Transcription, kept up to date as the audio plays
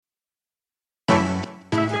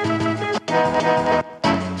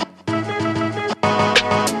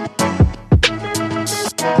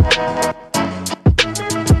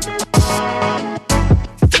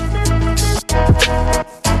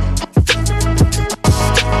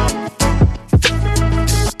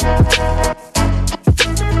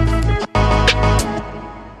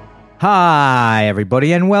Hi,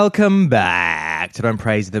 everybody, and welcome back to Don't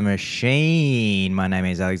Praise the Machine. My name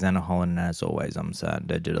is Alexander Holland, and as always, I'm sat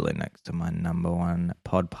digitally next to my number one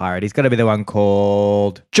pod pirate. He's got to be the one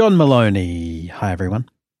called John Maloney. Hi, everyone.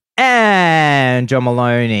 And John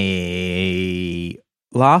Maloney.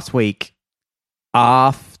 Last week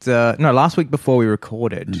before we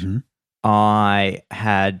recorded, I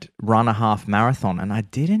had run a half marathon, and I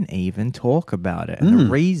didn't even talk about it. And the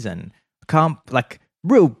reason,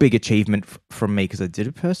 real big achievement from me because I did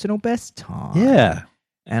a personal best time. Yeah.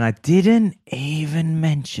 And I didn't even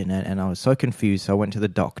mention it. And I was so confused. So I went to the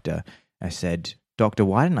doctor. I said, "Doctor,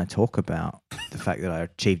 why didn't I talk about the fact that I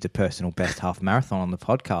achieved a personal best half marathon on the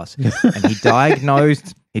podcast?" And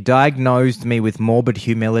he diagnosed me with morbid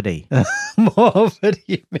humility. Morbid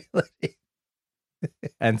humility.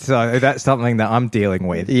 And so that's something that I'm dealing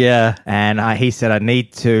with. Yeah. And he said I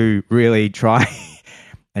need to really try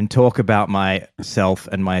and talk about myself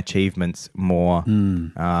and my achievements more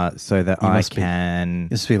so that I can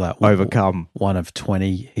overcome. One of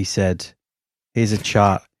 20, he said, here's a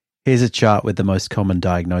chart with the most common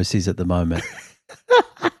diagnoses at the moment.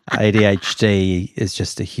 ADHD is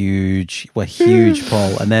just a huge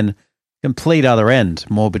poll. And then complete other end,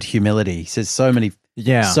 morbid humility. He says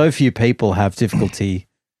so few people have difficulty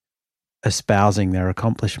espousing their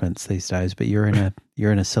accomplishments these days, but you're in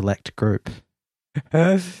a select group.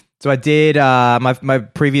 So I did, my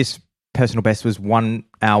previous personal best was 1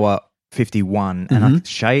 hour 51,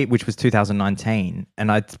 and which was 2019,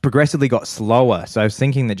 and I progressively got slower. So I was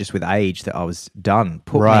thinking that just with age that I was done.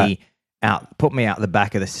 Put me out the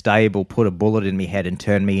back of the stable, put a bullet in my head and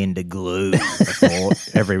turned me into glue. I thought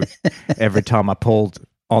every time I pulled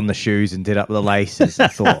on the shoes and did up the laces, I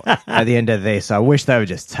thought at the end of this, I wish they would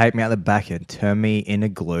just take me out the back and turn me into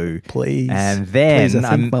glue. Please. And then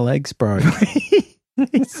I think my legs broke.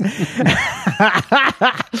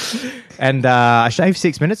 And I shaved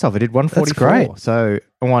 6 minutes off. I did 1:44. That's great. So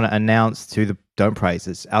I want to announce to the Don't Praise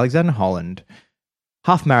This, Alexander Holland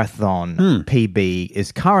half marathon PB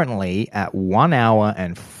is currently at 1 hour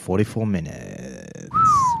and 44 minutes.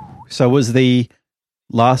 So was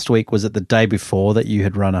last week, was it the day before that you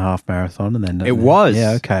had run a half marathon? And then it was.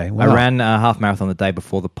 Yeah, okay. Wow. I ran a half marathon the day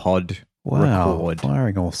before the pod record.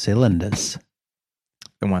 Firing all cylinders.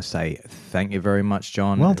 I want to say thank you very much,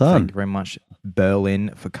 John. Well done. Thank you very much,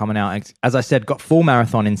 Berlin, for coming out. As I said, got full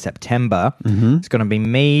marathon in September. It's going to be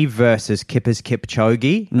me versus Kippers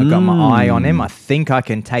Kipchoge. I got my eye on him. I think I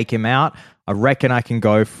can take him out. I reckon I can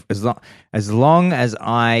go as long as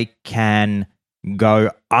I can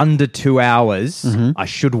go under 2 hours. I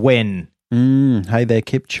should win. Hey there,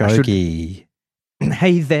 Kipchoge.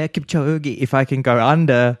 Hey there, Kipchoge. If I can go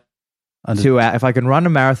under 2 hours, if I can run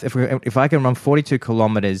a marathon, if I can run 42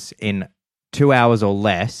 kilometers in 2 hours or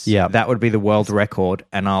less, that would be the world record,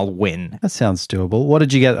 and I'll win. That sounds doable. What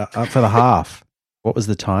did you get for the half? What was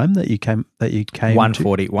the time that you came?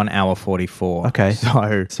 1:40, 1 hour 44. Okay,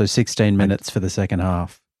 so 16 minutes for the second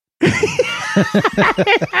half.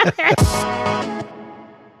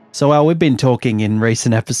 So we've been talking in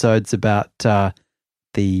recent episodes about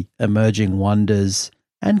the emerging wonders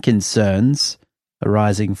and concerns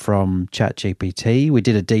arising from ChatGPT. We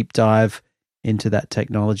did a deep dive into that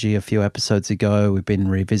technology a few episodes ago. We've been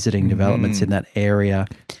revisiting developments in that area.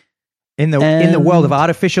 In the world of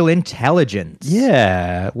artificial intelligence.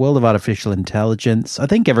 Yeah, world of artificial intelligence. I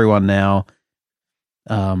think everyone now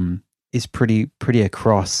is pretty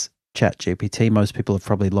across ChatGPT. Most people have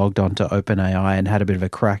probably logged on to OpenAI and had a bit of a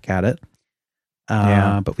crack at it.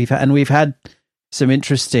 But we've had some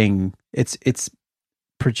interesting. It's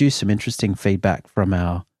produced some interesting feedback from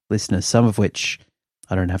our listeners, some of which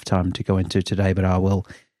I don't have time to go into today, but I will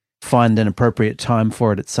find an appropriate time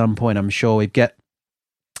for it at some point. I'm sure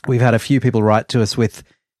we've had a few people write to us with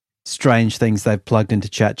strange things they've plugged into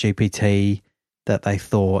ChatGPT that they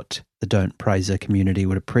thought the Don't Praise Her community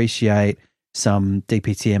would appreciate. Some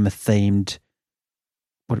DPTM themed,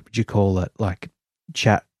 what would you call it, like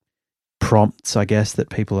chat prompts, I guess,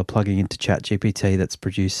 that people are plugging into ChatGPT that's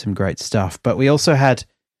produced some great stuff. But we also had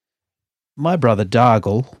my brother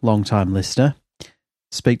Dargle, long-time listener,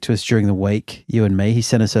 speak to us during the week, you and me. He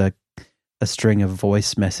sent us a string of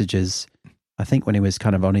voice messages, I think when he was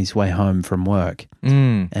kind of on his way home from work.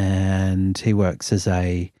 And he works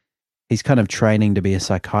he's kind of training to be a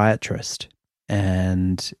psychiatrist.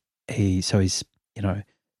 And he's, a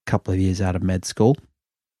couple of years out of med school.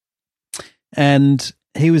 And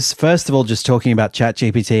he was, first of all, just talking about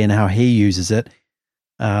ChatGPT and how he uses it,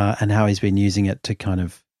 and how he's been using it to kind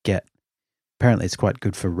of apparently it's quite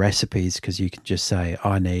good for recipes because you can just say,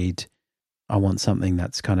 I want something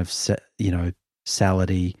that's kind of set,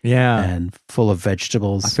 salady Yeah. and full of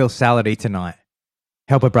vegetables. I feel salady tonight.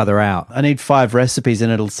 Help a brother out. I need 5 recipes,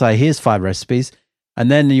 and it'll say, here's 5 recipes. And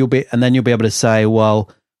then you'll be able to say, well,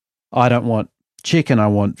 I don't want chicken, I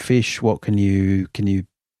want fish. What can you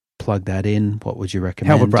plug that in? What would you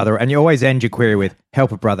recommend? Help a brother. And you always end your query with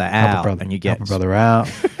help a brother out. Help a brother, and you get help a brother out.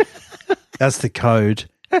 That's the code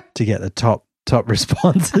to get the top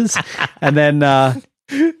responses. And then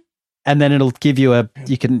it'll give you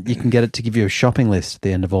you can get it to give you a shopping list at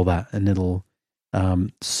the end of all that, and it'll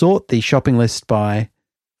sort the shopping list by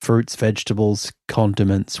fruits, vegetables,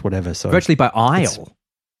 condiments, whatever. So virtually by aisle.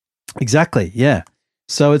 Exactly, yeah.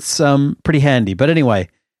 So it's pretty handy. But anyway,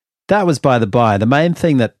 that was by the by. The main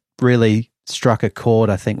thing that really struck a chord,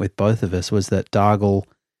 I think, with both of us was that Dargle,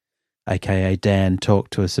 aka Dan,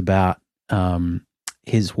 talked to us about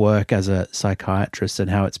his work as a psychiatrist and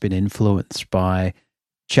how it's been influenced by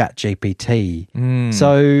ChatGPT.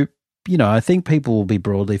 So, I think people will be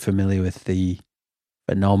broadly familiar with the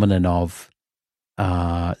phenomenon of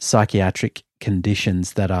psychiatric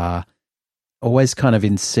conditions that are always kind of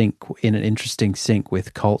in an interesting sync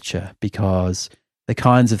with culture, because the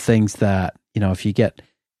kinds of things that,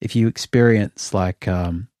 if you experience like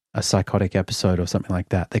a psychotic episode or something like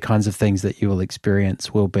that, the kinds of things that you will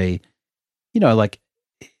experience will be, like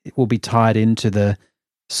it will be tied into the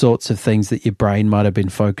sorts of things that your brain might have been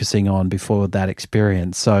focusing on before that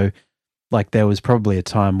experience. So like there was probably a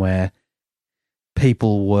time where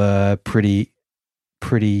people were pretty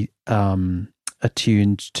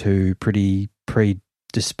attuned to, pretty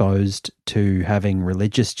predisposed to having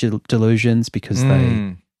religious delusions because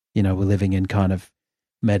they, were living in kind of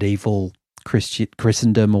medieval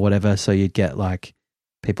Christendom or whatever. So you'd get like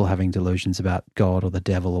people having delusions about God or the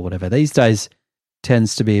devil or whatever. These days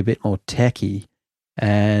tends to be a bit more techie.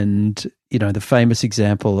 And, the famous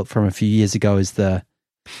example from a few years ago is the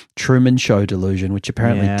Truman Show delusion, which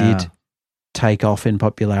apparently did take off in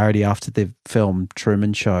popularity after the film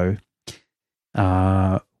Truman Show,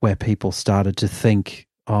 where people started to think,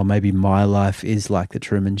 oh, maybe my life is like the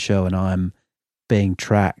Truman Show and I'm being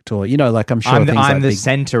tracked, or, like I'm sure I'm the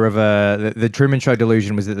center of the Truman Show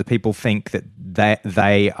delusion was that the people think that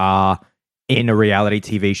they are in a reality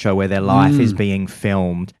TV show where their life is being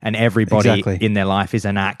filmed and everybody in their life is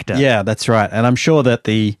an actor. Yeah, that's right. And I'm sure that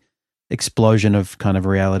the explosion of kind of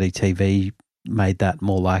reality TV made that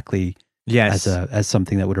more likely as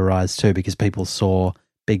something that would arise too, because people saw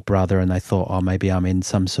Big Brother and they thought, oh, maybe I'm in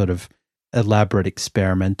some sort of elaborate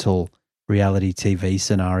experimental reality TV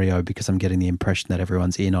scenario because I'm getting the impression that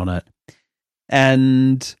everyone's in on it.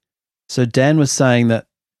 And so Dan was saying that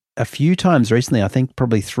a few times recently, I think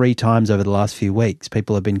probably 3 times over the last few weeks,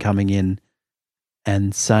 people have been coming in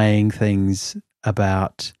and saying things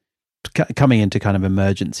about coming into kind of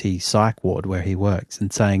emergency psych ward where he works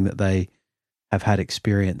and saying that they have had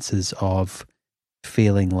experiences of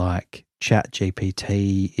feeling like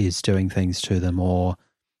ChatGPT is doing things to them, or,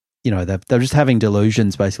 they're just having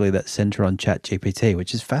delusions basically that center on ChatGPT,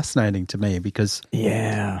 which is fascinating to me because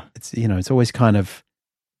it's, it's always kind of,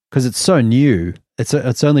 because it's so new.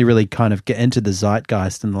 It's only really kind of entered the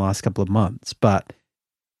zeitgeist in the last couple of months, but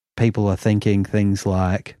people are thinking things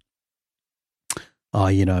like,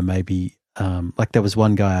 oh, maybe like there was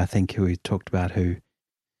one guy I think who we talked about who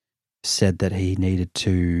said that he needed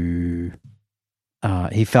to,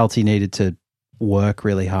 he felt he needed to work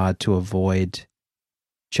really hard to avoid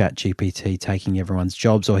ChatGPT taking everyone's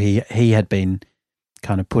jobs, or he had been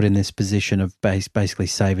kind of put in this position of basically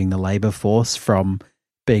saving the labor force from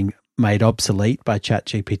being made obsolete by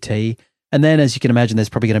ChatGPT. And then, as you can imagine, there's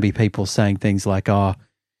probably going to be people saying things like, oh,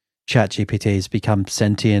 ChatGPT has become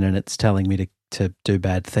sentient and it's telling me to do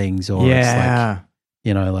bad things, or it's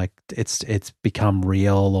like, like it's become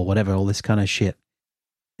real or whatever, all this kind of shit.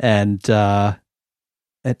 And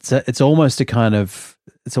it's almost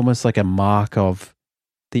like a mark of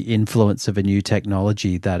the influence of a new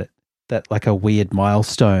technology that like a weird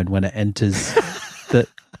milestone when it enters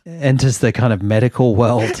the kind of medical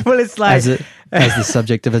world. Well, it's like as the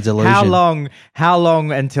subject of a delusion. How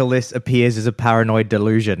long until this appears as a paranoid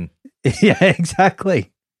delusion? Yeah,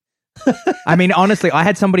 exactly. I mean, honestly, I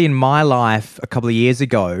had somebody in my life a couple of years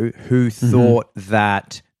ago who thought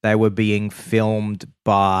that they were being filmed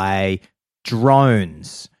by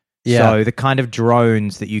drones. Yeah. So the kind of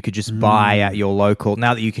drones that you could just buy at your local,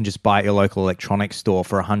 now that you can just buy at your local electronics store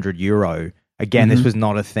for €100. Again, this was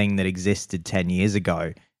not a thing that existed 10 years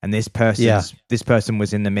ago. And this person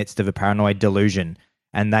was in the midst of a paranoid delusion,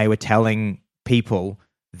 and they were telling people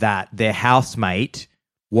that their housemate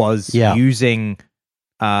was using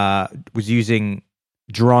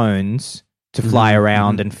drones to fly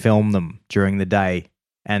around and film them during the day.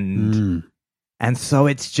 And And so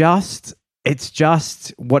it's just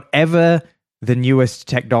whatever the newest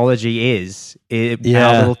technology is, our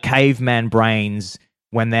little caveman brains,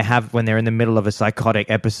 when they're in the middle of a psychotic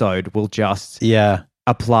episode, will just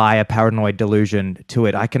apply a paranoid delusion to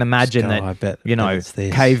it. I can imagine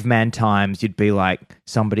caveman times, you'd be like,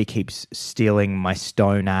 somebody keeps stealing my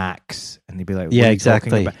stone axe, and they'd be like, what are you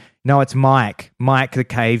talking about? No, it's Mike the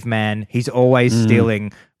caveman. He's always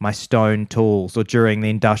stealing my stone tools. Or during the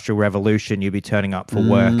Industrial Revolution, you'd be turning up for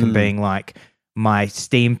work and being like, my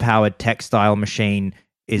steam-powered textile machine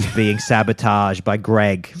is being sabotaged by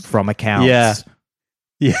Greg from accounts.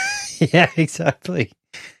 Yeah, exactly.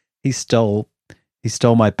 He stole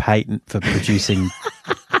my patent for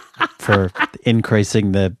for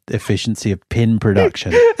increasing the efficiency of pin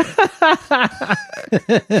production.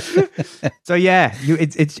 So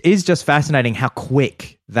it is just fascinating how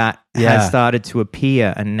quick that has started to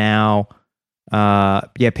appear, and now,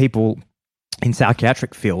 people in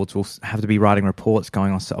psychiatric fields will have to be writing reports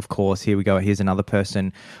going on. So of course, here we go. Here's another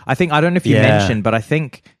person. I don't know if you mentioned, but I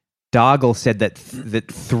think Dargle said that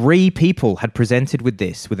 3 people had presented with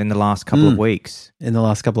this within the last couple of weeks. In the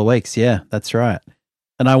last couple of weeks, yeah, that's right.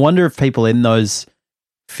 And I wonder if people in those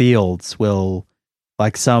fields will,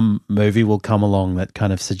 like, some movie will come along that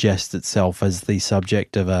kind of suggests itself as the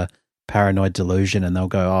subject of a paranoid delusion, and they'll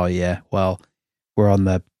go, oh yeah, well, we're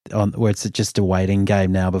where it's just a waiting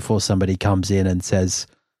game now before somebody comes in and says,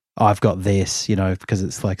 I've got this, because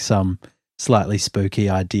it's like some slightly spooky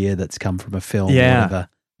idea that's come from a film or whatever.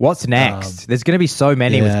 What's next? There's going to be so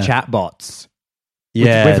many with chatbots.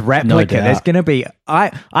 Yeah, with Replica, no there's going to be.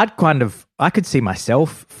 I could see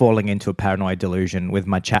myself falling into a paranoid delusion with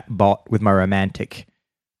my chatbot, with my romantic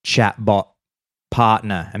chatbot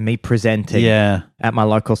partner, and me presenting at my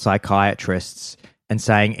local psychiatrist's and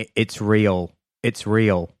saying it's real, it's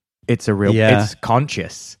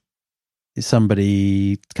conscious.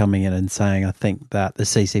 Somebody coming in and saying, I think that the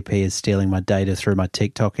CCP is stealing my data through my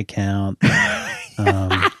TikTok account.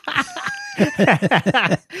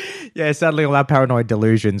 Suddenly all our paranoid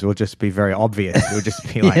delusions will just be very obvious. It'll just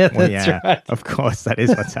be like, right. Of course, that is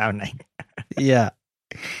what's happening.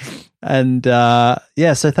 And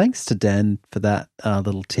so thanks to Dan for that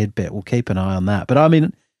little tidbit. We'll keep an eye on that. But I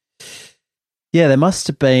mean, there must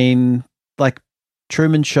have been, like,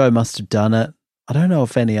 Truman Show must have done it. I don't know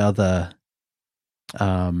if any other,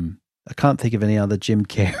 I can't think of any other Jim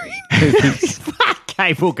Carrey movies.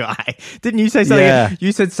 Cable Guy. Didn't you say something? Yeah.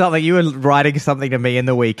 You said something. You were writing something to me in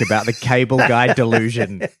the week about the Cable Guy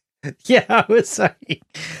Delusion. Yeah, I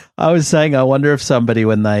was saying, I wonder if somebody,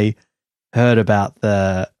 when they heard about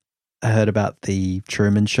the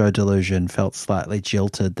Truman Show delusion, felt slightly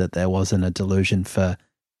jilted that there wasn't a delusion for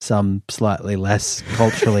some slightly less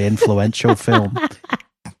culturally influential film.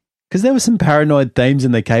 Because there were some paranoid themes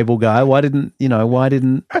in the Cable Guy. Why didn't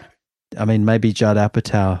maybe Judd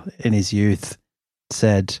Apatow in his youth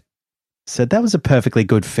said that was a perfectly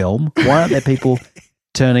good film. Why aren't there people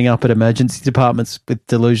turning up at emergency departments with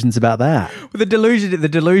delusions about that? Well, the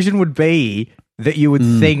delusion would be that you would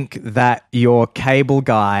think that your Cable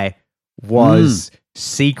Guy was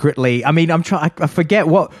secretly. I mean, I forget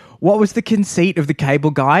what was the conceit of the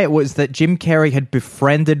Cable Guy. It was that Jim Carrey had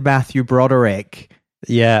befriended Matthew Broderick.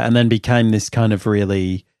 Yeah, and then became this kind of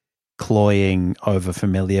really cloying,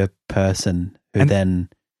 over-familiar person who then,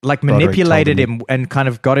 like, manipulated him and kind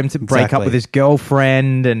of got him to break up with his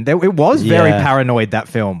girlfriend. And it was very paranoid, that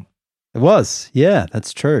film. It was. Yeah,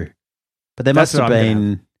 that's true. But there must have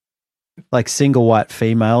been, like, Single White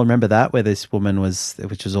Female. Remember that? Where this woman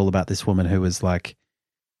which was all about this woman who was, like,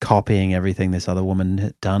 copying everything this other woman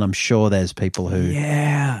had done. I'm sure there's people who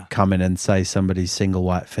come in and say somebody's single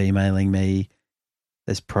white femaling me.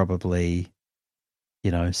 There's probably,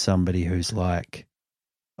 somebody who's like,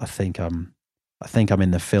 I think I'm in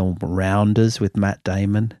the film Rounders with Matt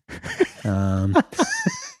Damon. And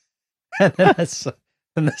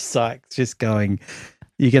the psych's just going,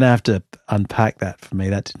 you're going to have to unpack that for me.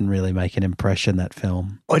 That didn't really make an impression, that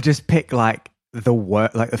film. Or just pick, like,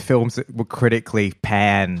 the films that were critically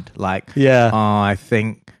panned. Like, I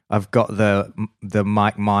think I've got the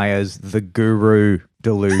Mike Myers, The Guru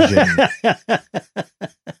delusion.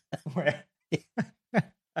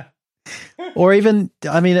 Or even,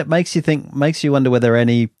 it makes you wonder whether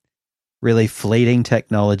any really fleeting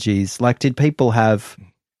technologies, like, did people have,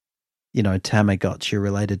 Tamagotchi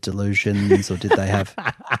related delusions, or did they have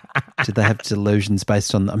delusions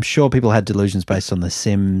based on, I'm sure people had delusions based on The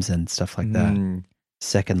Sims and stuff like that.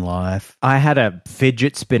 Second Life. I had a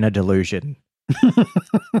fidget spinner delusion.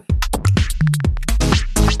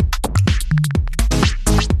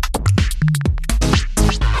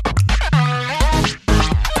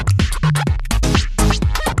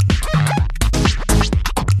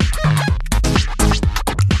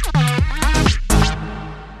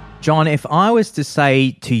 John, if I was to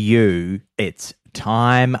say to you, it's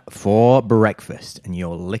time for breakfast, and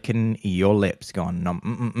you're licking your lips going,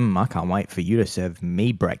 I can't wait for you to serve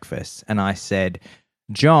me breakfast. And I said,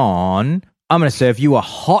 John, I'm going to serve you a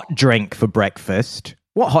hot drink for breakfast.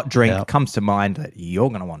 What hot drink comes to mind that you're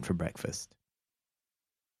going to want for breakfast?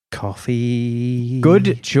 Coffee.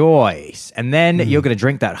 Good choice. And then you're going to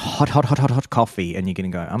drink that hot coffee, and you're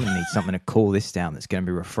going to go, I'm going to need something to cool this down that's going to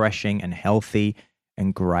be refreshing and healthy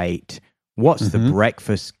and great. What's the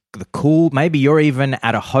breakfast? The cool, maybe you're even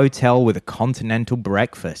at a hotel with a continental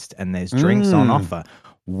breakfast and there's drinks on offer.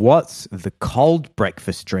 What's the cold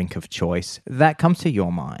breakfast drink of choice that comes to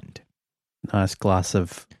your mind? Nice glass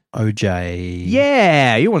of OJ.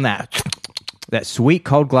 Yeah, you want that sweet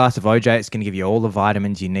cold glass of OJ. It's going to give you all the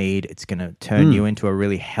vitamins you need. It's going to turn you into a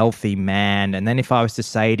really healthy man. And then if I was to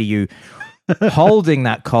say to you, holding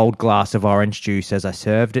that cold glass of orange juice as I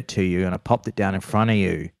served it to you and I popped it down in front of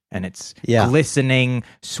you, and it's glistening,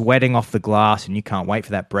 sweating off the glass, and you can't wait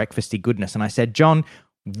for that breakfasty goodness. And I said, John,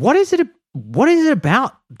 what is it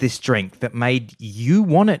about this drink that made you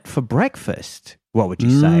want it for breakfast? What would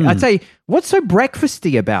you say? I'd say, what's so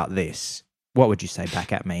breakfasty about this? What would you say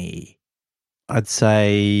back at me? I'd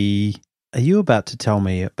say, are you about to tell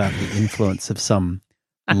me about the influence of some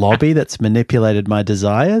lobby that's manipulated my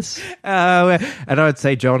desires? And I would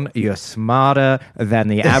say, John, you're smarter than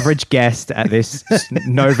the average guest at this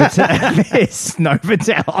Novotel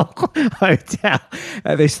hotel,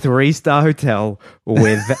 at this 3-star hotel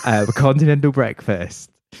with a continental breakfast.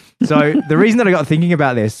 So the reason that I got thinking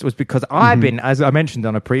about this was because I've been, as I mentioned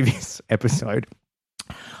on a previous episode,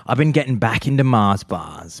 I've been getting back into Mars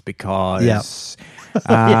bars because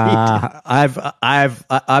I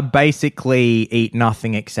basically eat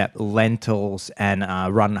nothing except lentils and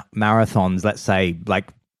run marathons, let's say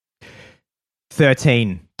like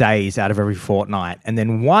 13 days out of every fortnight. And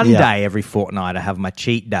then one day every fortnight I have my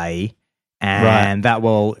cheat day, and that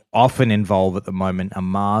will often involve at the moment a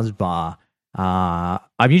Mars bar.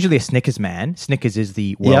 I'm usually a Snickers man. Snickers is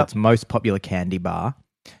the world's most popular candy bar.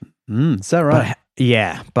 Is that right?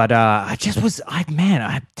 But I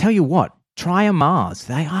tell you what, try a Mars.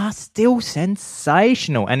 They are still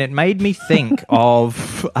sensational. And it made me think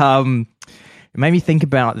of, about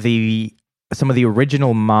some of the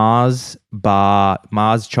original Mars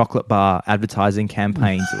chocolate bar advertising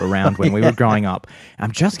campaigns that were around when we were growing up.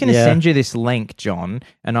 I'm just going to send you this link, John,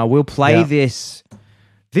 and I will play this.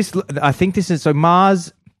 I think this is, so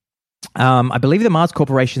Mars, I believe the Mars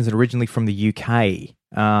Corporation is originally from the UK.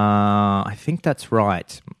 I think that's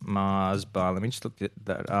right. Mars bar. Let me just look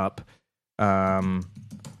that up. I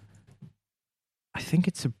think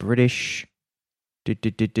it's a British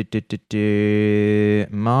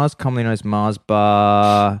Mars, commonly known as Mars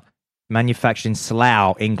bar, manufactured in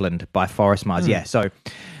Slough, England by Forest Mars. Yeah, so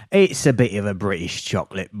it's a bit of a British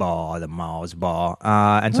chocolate bar, the Mars bar.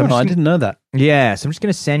 And so I didn't know that. Yeah, so I'm just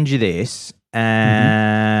going to send you this.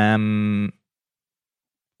 And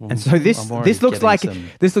so this looks like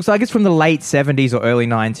it's from the late 70s or early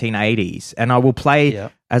 1980s. And I will play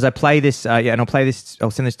as I play this. And I'll play this.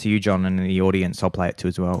 I'll send this to you, John, and in the audience, I'll play it too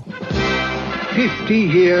as well. 50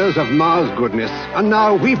 years of Mars goodness, and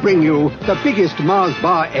now we bring you the biggest Mars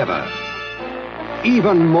bar ever.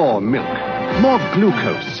 Even more milk, more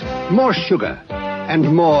glucose, more sugar,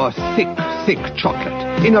 and more thick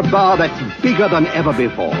chocolate in a bar that's bigger than ever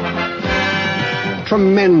before.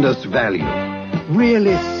 Tremendous value.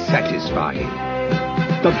 Really satisfying.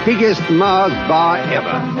 The biggest Mars bar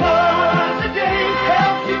ever.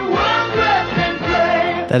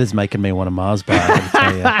 That is making me want a Mars bar, I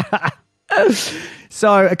tell you.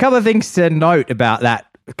 So a couple of things to note about that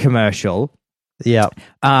commercial. Yeah.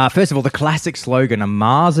 First of all, the classic slogan, a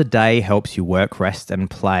Mars a day helps you work, rest, and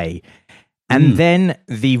play. And then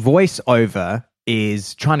the voiceover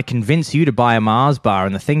is trying to convince you to buy a Mars bar,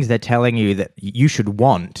 and the things they're telling you that you should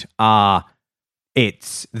want are,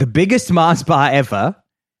 it's the biggest Mars bar ever.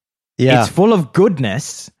 Yeah. It's full of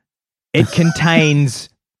goodness. It contains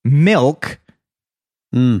milk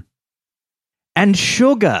and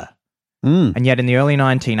sugar. And yet in the early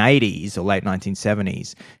 1980s or late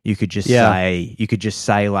 1970s, you could just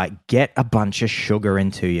say like, get a bunch of sugar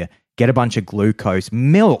into you, get a bunch of glucose.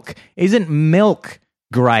 Milk. Isn't milk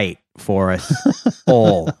great for us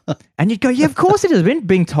all? And you'd go, yeah, of course it is. I've been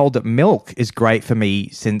being told that milk is great for me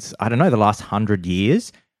since, I don't know, the last 100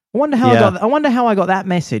 years. I wonder how I got that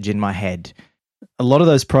message in my head. A lot of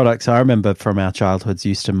those products I remember from our childhoods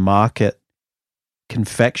used to market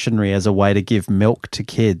confectionery as a way to give milk to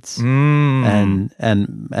kids and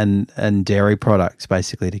dairy products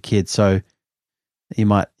basically to kids. So you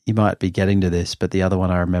might be getting to this, but the other one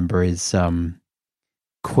I remember is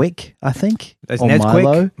Quick, I think. There's or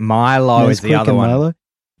Nesquik. Milo is the Nesquik other and one. Milo.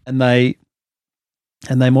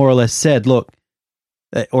 And they more or less said, look,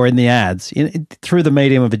 or in the ads, through the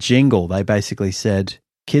medium of a jingle, they basically said,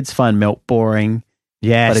 kids find milk boring.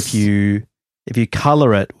 Yes. But if you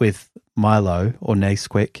color it with Milo or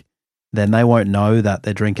Nesquik, then they won't know that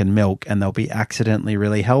they're drinking milk and they'll be accidentally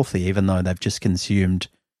really healthy, even though they've just consumed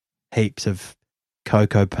heaps of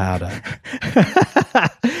cocoa powder.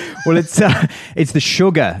 Well, it's the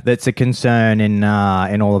sugar that's a concern in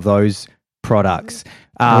all of those products.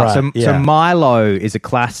 So Milo is a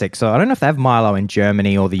classic. So I don't know if they have Milo in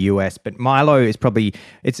Germany or the US, but Milo is probably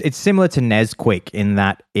it's similar to Nesquik in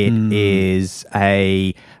that it is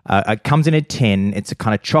it comes in a tin. It's a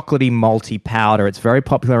kind of chocolatey malty powder. It's very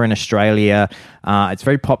popular in Australia. It's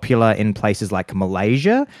very popular in places like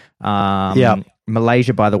Malaysia.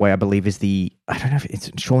 Malaysia, by the way, I believe is I don't know if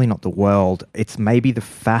it's surely not the world. It's maybe the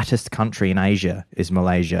fattest country in Asia is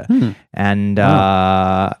Malaysia.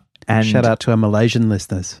 And shout out to our Malaysian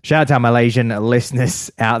listeners. Shout out to our Malaysian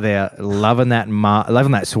listeners out there, loving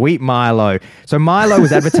that sweet Milo. So Milo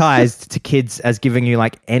was advertised to kids as giving you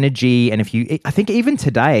like energy, and I think even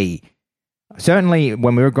today, certainly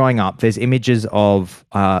when we were growing up, there's images of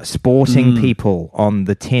sporting people on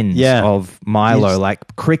the tins of Milo,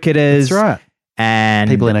 like cricketers, that's right, and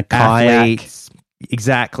people in a kayak.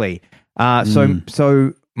 Exactly.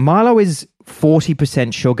 So Milo is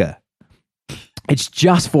 40% sugar. It's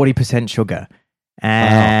just 40% sugar.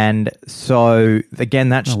 And so, again,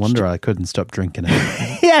 that's... No wonder I couldn't stop drinking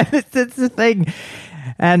it. Yeah, that's the thing.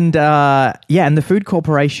 And, and the Food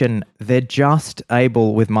Corporation, they're just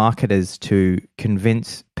able, with marketers, to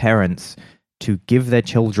convince parents to give their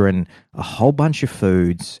children a whole bunch of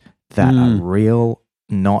foods that are real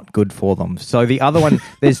not good for them. So the other one,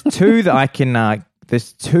 there's two that I can... I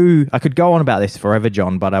could go on about this forever,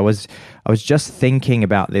 John, but I was just thinking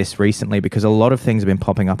about this recently because a lot of things have been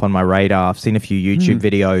popping up on my radar. I've seen a few YouTube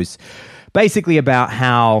videos basically about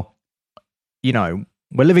how, we're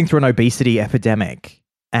living through an obesity epidemic,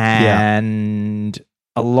 and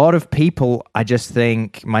a lot of people, I just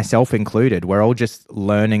think, myself included, we're all just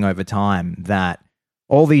learning over time that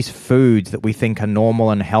all these foods that we think are normal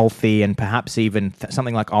and healthy, and perhaps even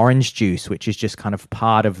something like orange juice, which is just kind of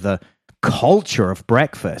part of the culture of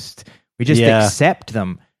breakfast. We just accept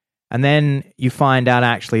them. And then you find out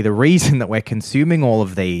actually the reason that we're consuming all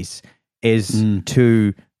of these is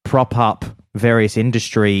to prop up various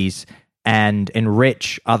industries and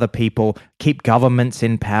enrich other people, keep governments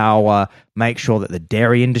in power, make sure that the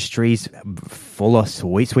dairy industry's full of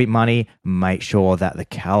sweet, sweet money, make sure that the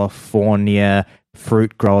California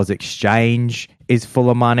Fruit Growers Exchange is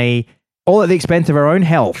full of money, all at the expense of our own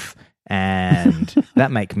health. And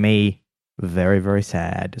that make me very, very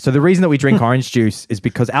sad. So the reason that we drink orange juice is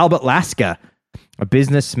because Albert Lasker, a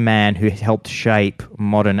businessman who helped shape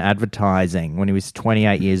modern advertising, when he was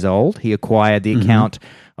 28 years old, he acquired the account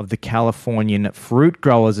of the Californian Fruit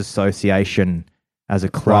Growers Association as a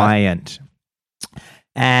client. Right.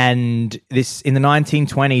 And this, in the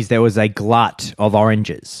 1920s, there was a glut of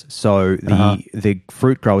oranges. So the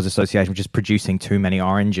Fruit Growers Association was just producing too many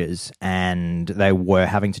oranges, and they were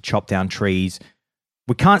having to chop down trees.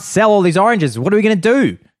 We can't sell all these oranges. What are we going to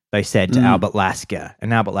do? They said to Albert Lasker.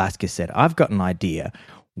 And Albert Lasker said, I've got an idea.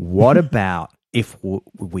 What about if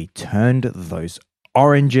we turned those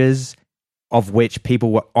oranges, of which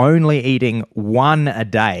people were only eating one a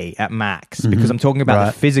day at max, because I'm talking about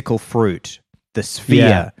the physical fruit, the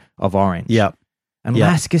sphere of orange. Yep. And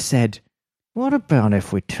Lasker said, what about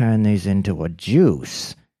if we turn these into a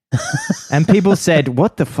juice? And people said,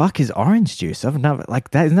 what the fuck is orange juice? I've never,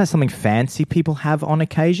 like that. Isn't that something fancy people have on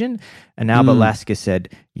occasion? And Albert Lasker said,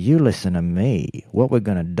 you listen to me. What we're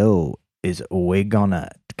going to do is we're going to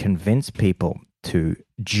convince people to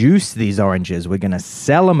juice these oranges. We're going to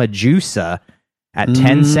sell them a juicer at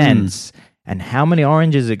 10 cents. And how many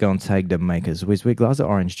oranges is it going to take to make a Swig glass of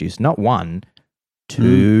orange juice? Not 1,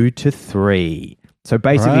 2 to 3. So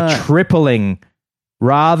basically tripling,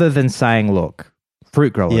 rather than saying, look,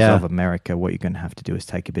 Fruit Growers of America, what you're going to have to do is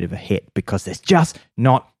take a bit of a hit because there's just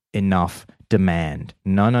not enough demand.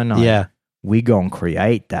 No. Yeah. We going to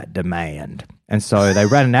create that demand. And so they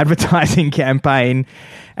ran an advertising campaign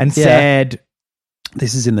and said...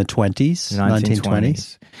 This is in the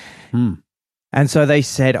 1920s. And so they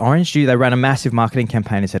said orange juice, they ran a massive marketing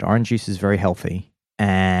campaign and said orange juice is very healthy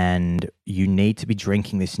and you need to be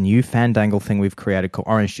drinking this new fandangle thing we've created called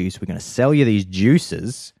orange juice. We're going to sell you these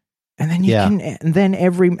juices. And then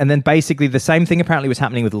and then basically the same thing apparently was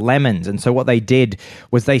happening with lemons. And so what they did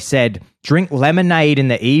was they said, drink lemonade in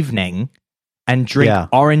the evening and drink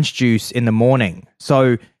orange juice in the morning.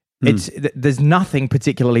 So there's nothing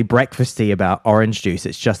particularly breakfasty about orange juice.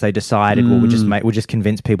 It's just they decided, well, we'll just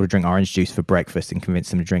convince people to drink orange juice for breakfast and convince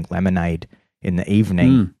them to drink lemonade in the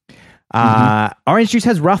evening. Orange juice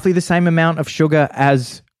has roughly the same amount of sugar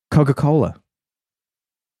as Coca-Cola.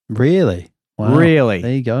 Really? Wow. Really?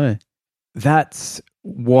 There you go. That's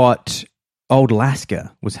what old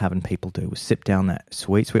Alaska was having people do, was sip down that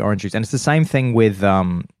sweet orange juice. And it's the same thing with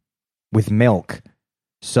milk.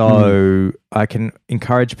 So I can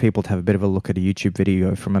encourage people to have a bit of a look at a YouTube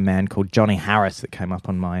video from a man called Johnny Harris that came up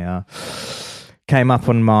on my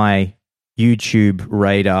YouTube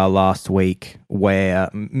radar last week, where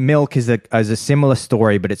milk is a similar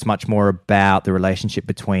story, but it's much more about the relationship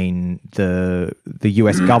between the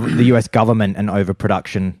US government and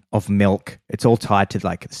overproduction of milk. It's all tied to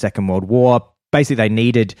like the Second World War. Basically, they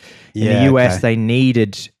needed in the US they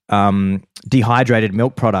needed dehydrated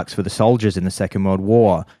milk products for the soldiers in the Second World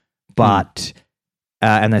War, but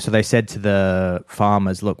so they said to the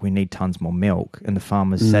farmers, "Look, we need tons more milk," and the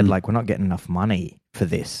farmers said, "Like, we're not getting enough money for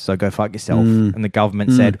this, so go fuck yourself." And the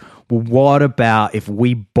government said, "Well, what about if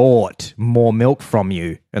we bought more milk from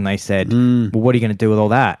you?" And they said, "Well, what are you going to do with all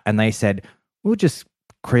that?" And they said, "We'll just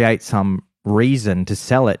create some reason to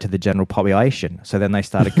sell it to the general population." So then they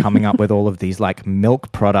started coming up with all of these like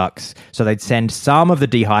milk products. So they'd send some of the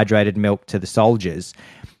dehydrated milk to the soldiers,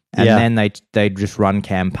 and then they'd just run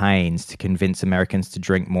campaigns to convince Americans to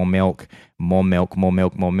drink more milk,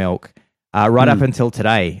 right up until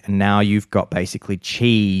today. And now you've got basically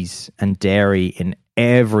cheese and dairy in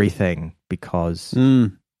everything because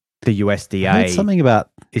the USDA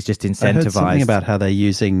is just incentivized. I heard something about how they're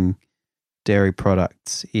using dairy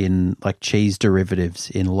products in like cheese derivatives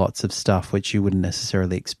in lots of stuff which you wouldn't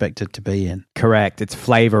necessarily expect it to be in. Correct. It's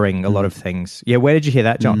flavoring a lot of things. Yeah, where did you hear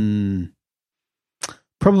that, John?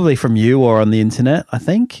 Probably from you or on the internet, I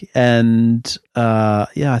think. And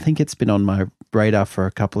I think it's been on my radar for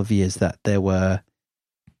a couple of years that they were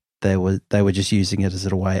just using it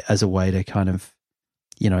as a way to kind of,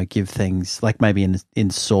 give things like maybe in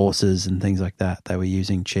sauces and things like that. They were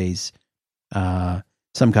using cheese,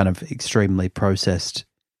 some kind of extremely processed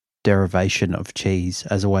derivation of cheese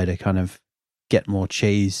as a way to kind of get more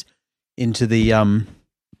cheese into the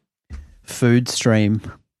food stream.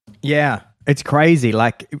 Yeah, it's crazy.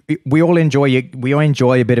 Like we all enjoy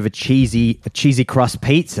a bit of a cheesy crust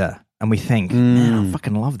pizza, and we think, man, I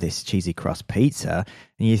fucking love this cheesy crust pizza.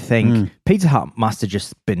 And you think Pizza Hut must have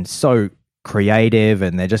just been so creative,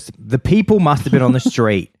 and the people must have been on the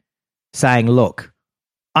street saying, "Look,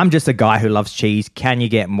 I'm just a guy who loves cheese. Can you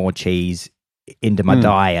get more cheese into my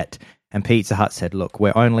diet?" And Pizza Hut said, "Look,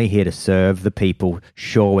 we're only here to serve the people.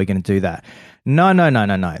 Sure, we're going to do that." No.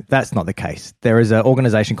 That's not the case. There is an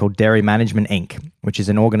organization called Dairy Management Inc., which is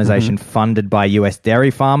an organization funded by US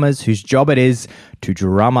dairy farmers whose job it is to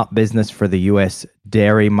drum up business for the US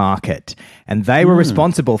dairy market. And they were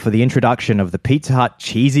responsible for the introduction of the Pizza Hut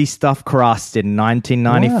cheesy stuffed crust in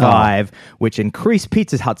 1995, which increased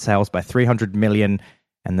Pizza Hut sales by 300 million.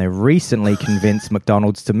 And they recently convinced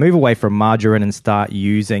McDonald's to move away from margarine and start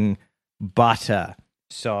using butter.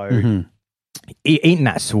 So eating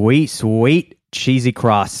that sweet, cheesy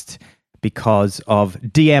crust because of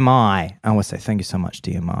DMI. I want to say thank you so much,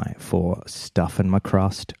 DMI, for stuffing my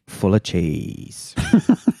crust full of cheese.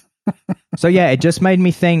 So yeah, it just made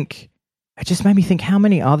me think how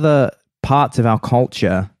many other parts of our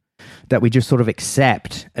culture that we just sort of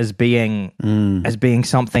accept as being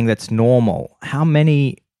something that's normal. How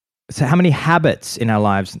many habits in our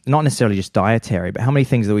lives, not necessarily just dietary, but how many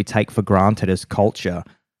things that we take for granted as culture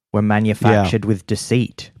were manufactured with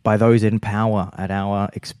deceit by those in power at our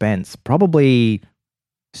expense? Probably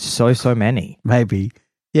so many. Maybe.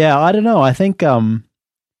 Yeah, I don't know. I think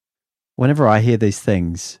whenever I hear these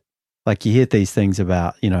things, like you hear these things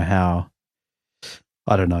about, how,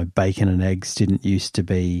 I don't know, bacon and eggs didn't used to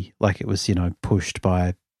be like it was, pushed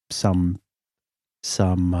by some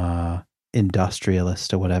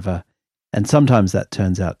industrialist or whatever. And sometimes that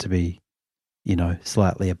turns out to be,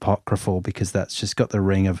 slightly apocryphal because that's just got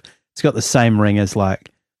it's got the same ring as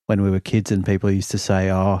like when we were kids and people used to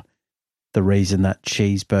say, oh, the reason that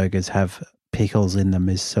cheeseburgers have pickles in them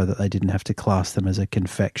is so that they didn't have to class them as a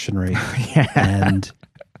confectionery. And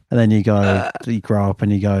then you grow up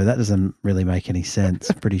and you go, that doesn't really make any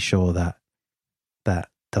sense. I'm pretty sure that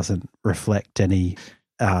doesn't reflect any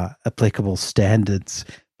applicable standards.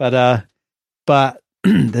 But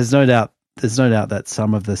there's no doubt that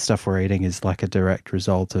some of the stuff we're eating is like a direct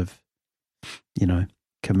result of,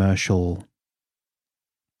 commercial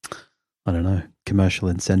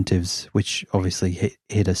incentives, which obviously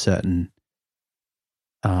hit a certain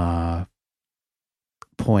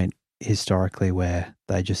point historically where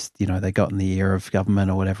they just, they got in the ear of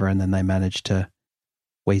government or whatever, and then they managed to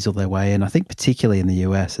weasel their way in. I think particularly in the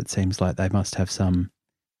US, it seems like they must have some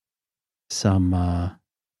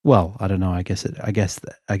well, I don't know. I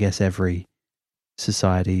guess every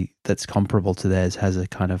society that's comparable to theirs has a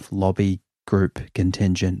kind of lobby group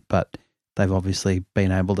contingent, but they've obviously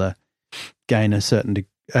been able to gain a certain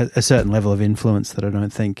level of influence that I don't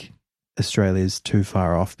think Australia's too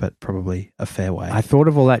far off, but probably a fair way. I thought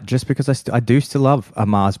of all that just because I do still love a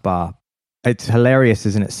Mars bar. It's hilarious,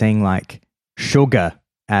 isn't it? Seeing like sugar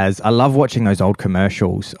I love watching those old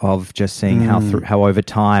commercials of just seeing how over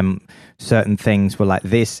time certain things were like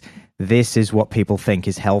this is what people think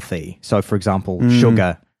is healthy. So for example,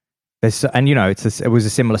 sugar. And it was a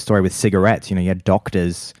similar story with cigarettes. You had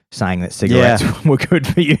doctors saying that cigarettes were good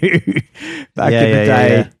for you back in the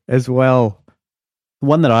day as well.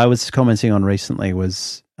 One that I was commenting on recently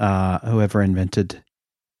was whoever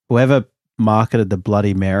marketed the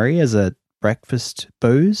Bloody Mary as a breakfast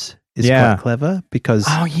booze is quite clever because...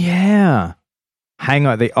 Oh, yeah.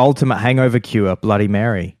 The ultimate hangover cure, Bloody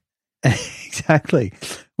Mary. Exactly.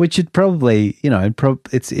 Which would probably,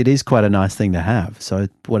 it is quite a nice thing to have. So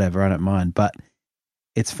whatever, I don't mind. But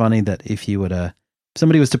it's funny that if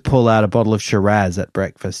somebody was to pull out a bottle of Shiraz at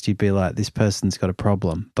breakfast, you'd be like, this person's got a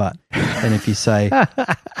problem. But then if you say,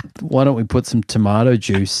 why don't we put some tomato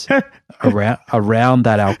juice around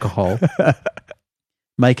that alcohol,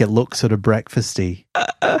 make it look sort of breakfasty,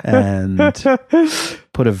 and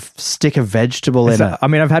put a stick of vegetable in it. I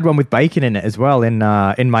mean, I've had one with bacon in it as well in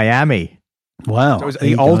Miami. Wow. So it was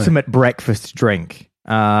the ultimate breakfast drink.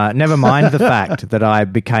 Never mind the fact that I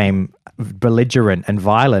became belligerent and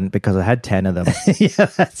violent because I had 10 of them. Yeah,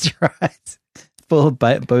 that's right. Full of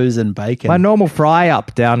booze and bacon. My normal fry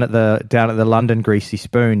up down at the London Greasy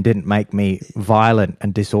Spoon didn't make me violent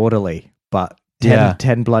and disorderly, but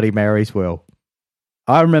 10 Bloody Marys will.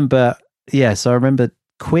 I remember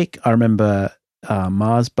Quick. I remember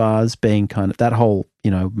Mars bars being kind of that whole,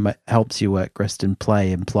 helps you work, rest and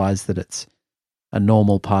play implies that it's a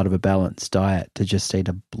normal part of a balanced diet to just eat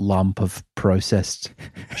a lump of processed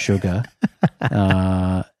sugar.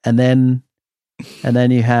 And then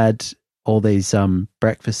you had all these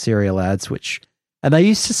breakfast cereal ads, and they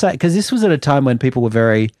used to say, because this was at a time when people were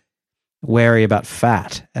very wary about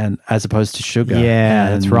fat and as opposed to sugar. Yeah,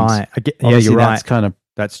 and that's right. You're right.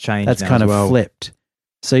 That's changed. That's kind of flipped.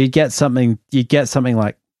 So you get something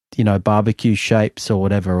like, barbecue shapes or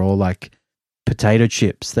whatever, or like potato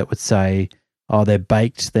chips that would say, oh, they're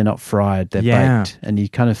baked, they're not fried, they're baked. And you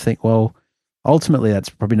kind of think, well, ultimately that's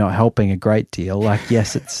probably not helping a great deal. Like,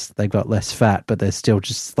 yes, they've got less fat, but they're still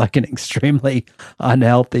just like an extremely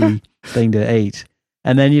unhealthy thing to eat.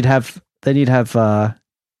 And then you'd have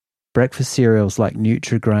breakfast cereals like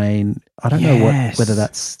Nutri-Grain. I don't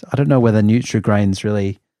know whether Nutri-Grain's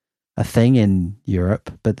really a thing in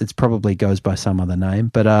Europe, but it probably goes by some other name.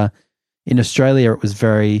 But in Australia, it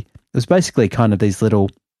was basically kind of these little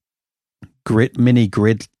mini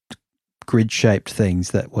grid shaped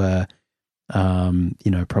things that were,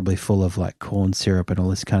 probably full of like corn syrup and all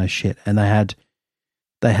this kind of shit. And they had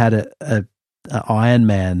a Iron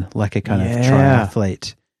Man, like a kind of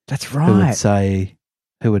triathlete. That's right.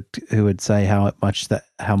 Who would say how much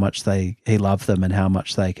he loved them and how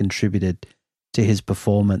much they contributed to his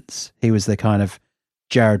performance. He was the kind of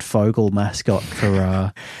Jared Fogle mascot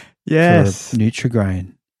for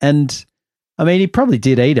Nutri-Grain. And I mean, he probably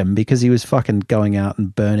did eat them because he was fucking going out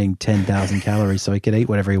and burning 10,000 calories so he could eat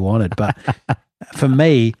whatever he wanted. But for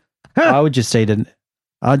me, I'd just eat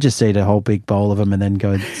a whole big bowl of them and then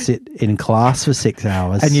go and sit in class for 6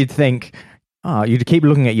 hours. And you'd think, you'd keep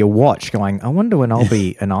looking at your watch going, I wonder when I'll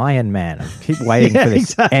be an Iron Man. I keep waiting for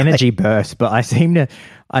this energy burst, but I seem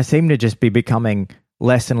to just be becoming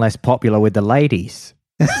less and less popular with the ladies.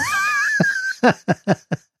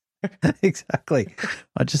 Exactly.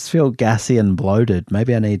 I just feel gassy and bloated.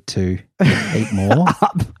 Maybe I need to eat more.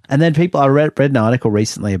 And then I read an article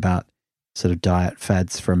recently about sort of diet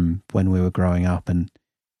fads from when we were growing up, and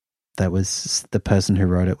that was the person who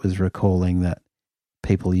wrote it was recalling that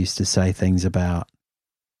people used to say things about,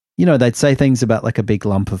 they'd say things about like a big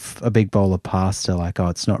bowl of pasta, like, oh,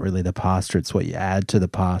 it's not really the pasta, it's what you add to the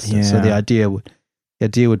pasta. Yeah. So the idea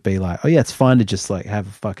would be like, oh yeah, it's fine to just like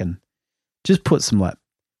have just put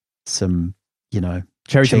some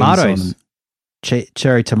cherry tomatoes.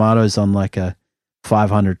 Cherry tomatoes on like a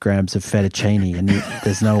 500 grams of fettuccine, and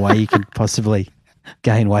there's no way you could possibly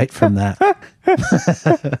gain weight from that.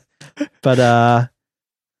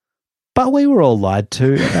 But we were all lied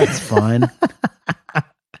to. That's fine.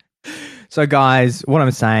 So guys, what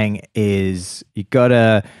I'm saying is you got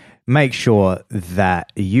to make sure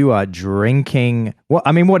that you are drinking.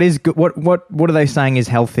 What is good? What are they saying is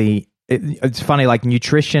healthy? It's funny, like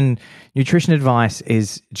nutrition advice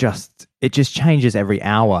is just changes every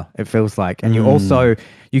hour. It feels like, and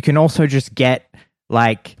you can also just get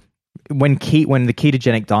like when the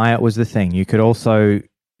ketogenic diet was the thing, you could also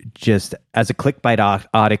just as a clickbait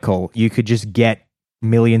article, you could just get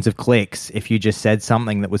millions of clicks if you just said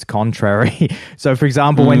something that was contrary. So, for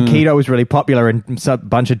example, when keto was really popular and a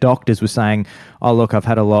bunch of doctors were saying, oh, look, I've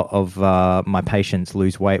had a lot of my patients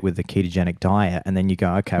lose weight with the ketogenic diet. And then you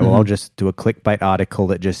go, okay, well, I'll just do a clickbait article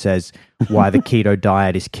that just says why the keto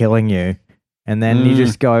diet is killing you. And then you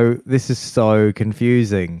just go, this is so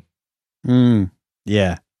confusing.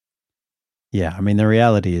 Yeah. Yeah. I mean, the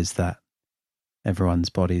reality is that everyone's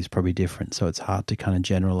body is probably different, so it's hard to kind of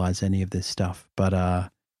generalize any of this stuff. But I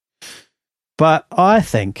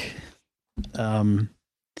think, I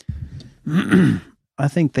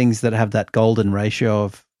think things that have that golden ratio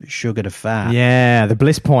of sugar to fat. Yeah, the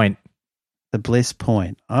bliss point. The bliss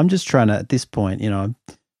point. I'm just trying to, at this point, I'm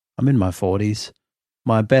in my 40s.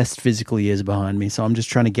 My best physical years behind me, so I'm just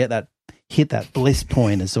trying to hit that bliss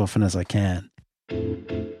point as often as I can.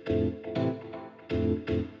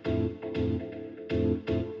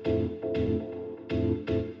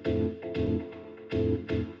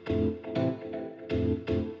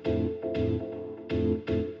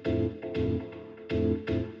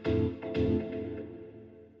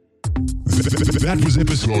 That was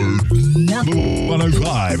episode number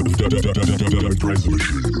 105 of Don't Praise the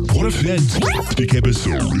Machine. What a fantastic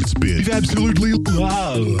episode it's been. We've absolutely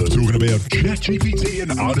loved talking about ChatGPT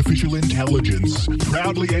and artificial intelligence,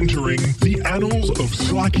 proudly entering the annals of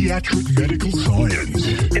psychiatric medical science.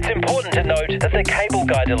 It's important to note that the Cable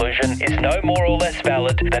Guy Delusion is no more or less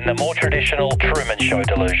valid than the more traditional Truman Show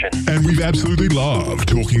delusion. And we've absolutely loved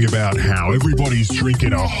talking about how everybody's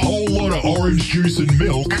drinking a whole lot of orange juice and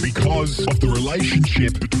milk because of the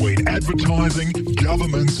relationship between advertising,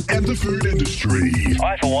 governments, and the food industry.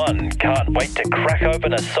 I, for one, can't wait to crack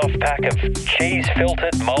open a soft pack of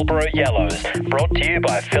cheese-filtered Marlboro Yellows, brought to you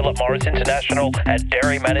by Philip Morris International at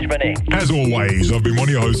Dairy Management Inc. As always, I've been one of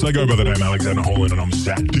your hosts. I go by the name Alexander Holland, and I'm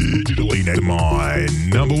sat digitally next to my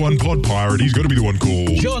number one pod pirate. He's got to be the one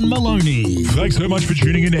called John Maloney. Thanks so much for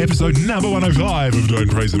tuning in to episode number 105 of Don't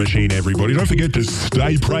Praise the Machine, everybody. Don't forget to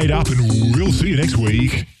stay prayed up, and we'll see you next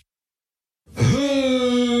week.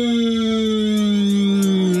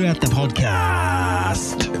 At the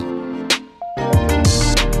podcast.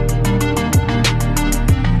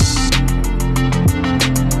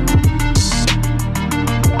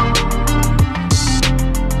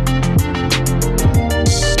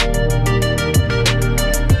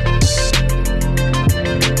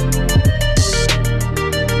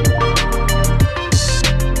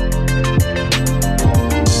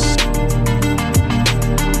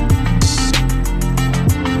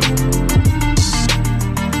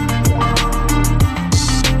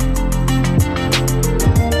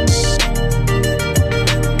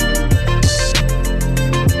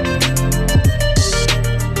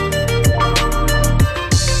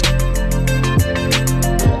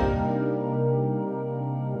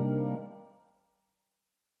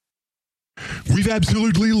 We've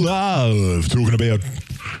absolutely loved talking about...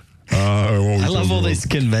 I love all these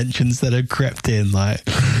conventions that have crept in, like,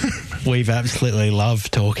 we've absolutely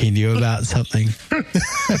loved talking to you about something.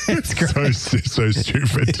 It's great. So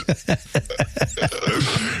stupid.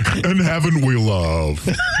 And haven't we loved?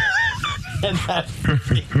 And haven't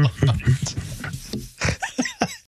we loved?